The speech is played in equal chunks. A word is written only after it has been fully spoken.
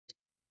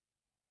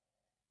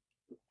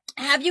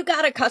Have you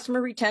got a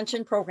customer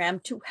retention program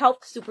to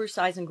help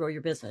supersize and grow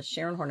your business?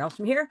 Sharon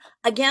Horne-Ellstrom here.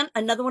 Again,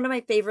 another one of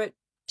my favorite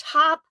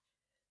top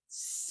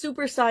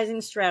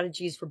supersizing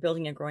strategies for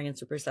building and growing and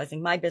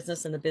supersizing my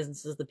business and the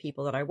businesses of the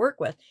people that I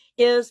work with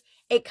is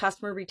a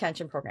customer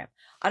retention program.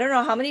 I don't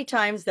know how many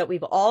times that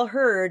we've all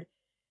heard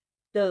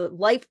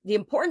the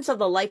importance of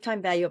the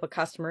lifetime value of a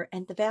customer,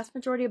 and the vast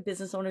majority of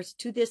business owners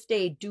to this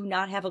day do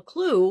not have a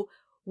clue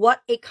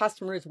what a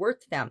customer is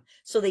worth to them.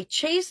 So they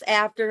chase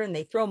after and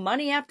they throw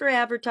money after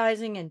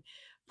advertising and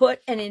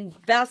put and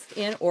invest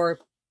in, or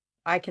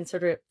I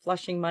consider it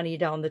flushing money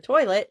down the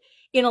toilet,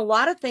 in a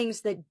lot of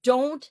things that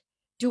don't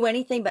do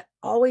anything but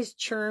always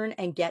churn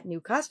and get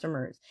new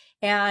customers.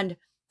 And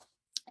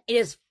it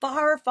is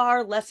far,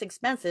 far less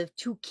expensive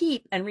to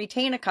keep and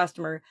retain a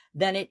customer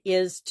than it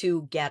is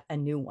to get a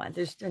new one.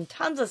 There's been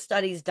tons of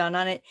studies done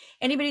on it.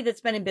 Anybody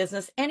that's been in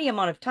business any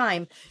amount of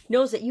time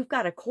knows that you've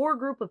got a core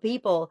group of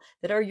people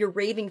that are your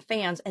raving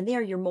fans, and they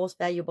are your most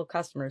valuable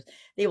customers.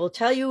 They will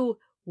tell you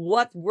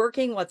what's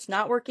working, what's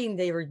not working.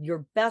 They are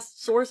your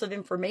best source of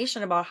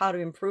information about how to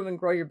improve and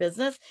grow your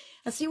business.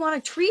 And so you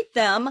want to treat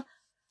them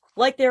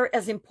like they're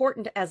as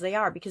important as they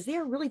are, because they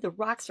are really the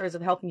rock stars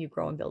of helping you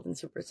grow and build and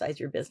supersize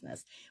your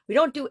business. We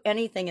don't do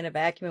anything in a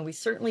vacuum, and we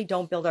certainly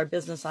don't build our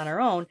business on our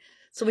own.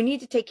 So we need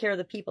to take care of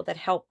the people that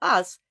help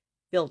us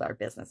build our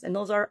business. And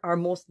those are our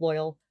most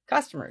loyal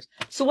customers.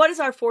 So what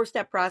is our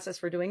 4-step process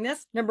for doing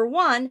this? Number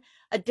 1,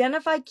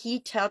 identify key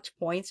touch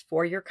points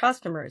for your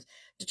customers.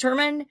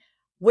 Determine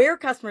where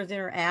customers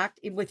interact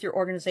with your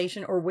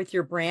organization or with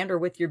your brand or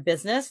with your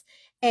business,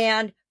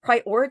 and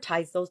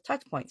prioritize those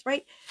touch points,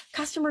 right?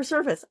 Customer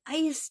service.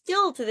 I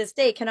still to this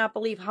day cannot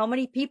believe how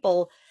many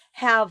people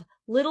have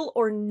little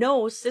or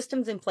no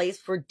systems in place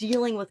for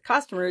dealing with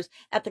customers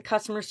at the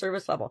customer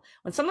service level.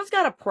 When someone's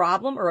got a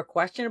problem or a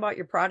question about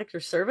your product or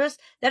service,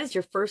 that is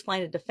your first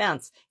line of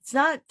defense. It's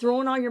not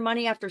throwing all your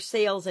money after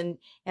sales and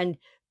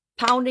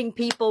pounding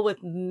people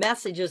with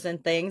messages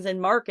and things and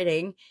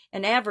marketing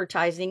and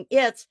advertising.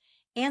 It's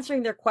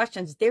answering their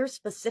questions, their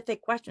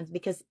specific questions,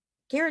 because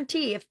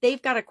guarantee if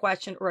they've got a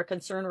question or a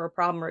concern or a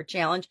problem or a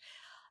challenge,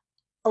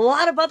 a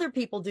lot of other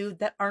people do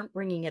that aren't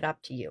bringing it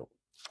up to you.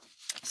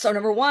 So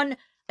number 1,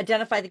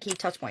 identify the key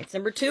touch points.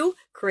 Number 2,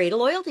 create a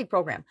loyalty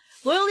program.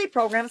 Loyalty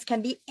programs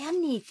can be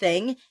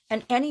anything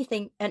and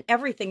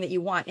everything that you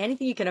want.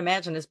 Anything you can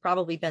imagine has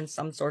probably been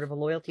some sort of a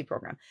loyalty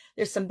program.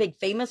 There's some big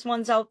famous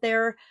ones out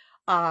there.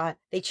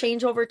 They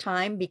change over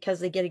time because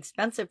they get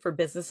expensive for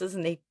businesses,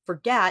 and they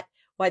forget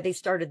why they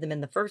started them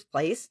in the first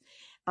place,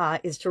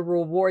 is to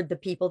reward the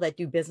people that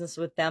do business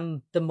with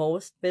them the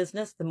most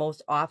business, the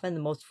most often, the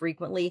most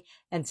frequently,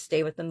 and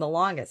stay with them the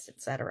longest,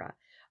 etc.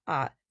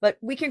 But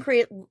we can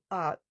create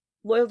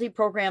loyalty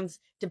programs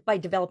by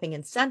developing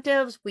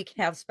incentives. We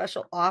can have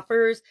special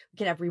offers. We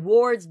can have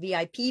rewards,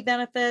 VIP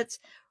benefits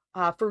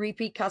for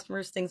repeat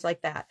customers, things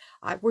like that.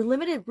 We're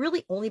limited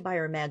really only by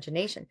our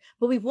imagination,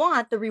 but we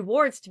want the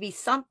rewards to be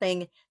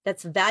something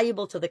that's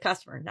valuable to the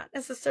customer, not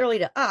necessarily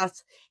to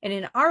us and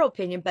in our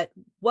opinion, but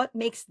what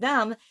makes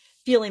them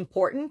feel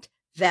important,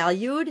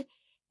 valued,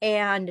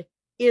 and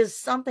is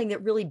something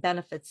that really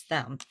benefits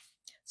them.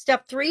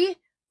 Step 3,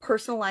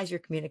 personalize your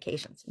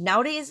communications.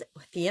 Nowadays,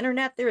 with the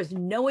internet, there is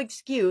no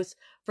excuse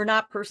for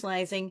not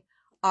personalizing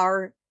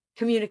our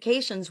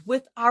communications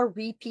with our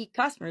repeat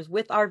customers,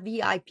 with our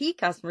VIP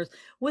customers,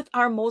 with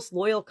our most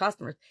loyal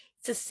customers.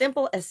 It's as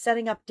simple as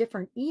setting up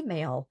different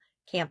email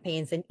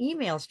campaigns and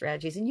email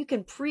strategies, and you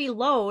can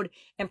preload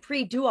and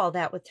pre-do all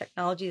that with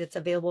technology that's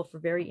available for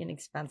very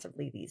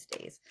inexpensively these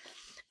days.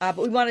 But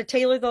we want to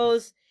tailor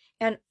those,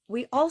 and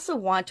we also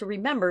want to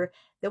remember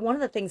that one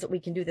of the things that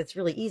we can do that's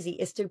really easy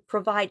is to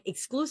provide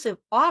exclusive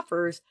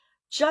offers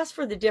just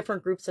for the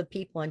different groups of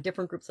people and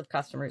different groups of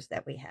customers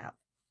that we have.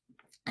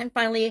 And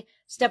finally,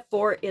 step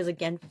 4 is,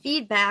 again,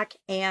 feedback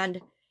and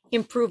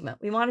improvement.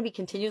 We want to be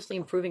continuously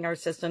improving our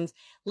systems,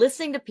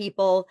 listening to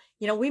people.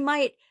 You know, we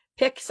might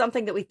pick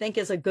something that we think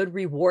is a good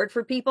reward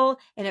for people,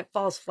 and it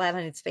falls flat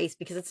on its face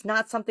because it's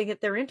not something that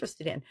they're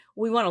interested in.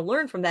 We want to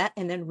learn from that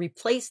and then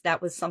replace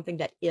that with something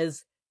that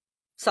is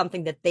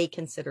something that they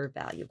consider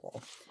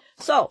valuable.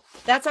 So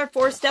that's our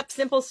 4-step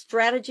simple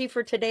strategy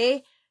for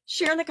today.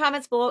 Share in the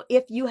comments below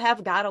if you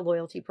have got a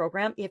loyalty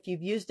program, if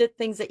you've used it,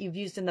 things that you've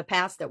used in the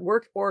past that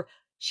worked, or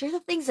share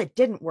the things that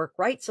didn't work,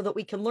 right? So that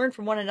we can learn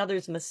from one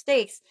another's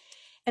mistakes.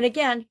 And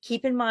again,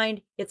 keep in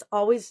mind,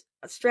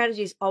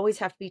 strategies always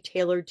have to be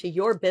tailored to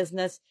your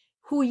business,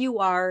 who you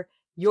are,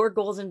 your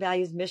goals and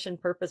values, mission,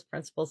 purpose,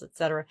 principles,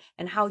 etc.,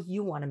 and how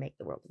you want to make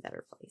the world a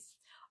better place.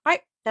 All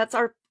right, that's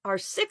our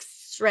 6th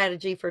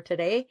strategy for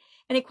today.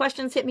 Any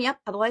questions, hit me up.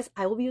 Otherwise,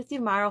 I will be with you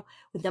tomorrow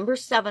with number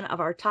 7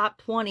 of our top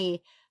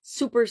 20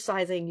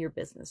 supersizing your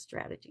business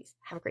strategies.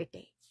 Have a great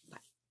day.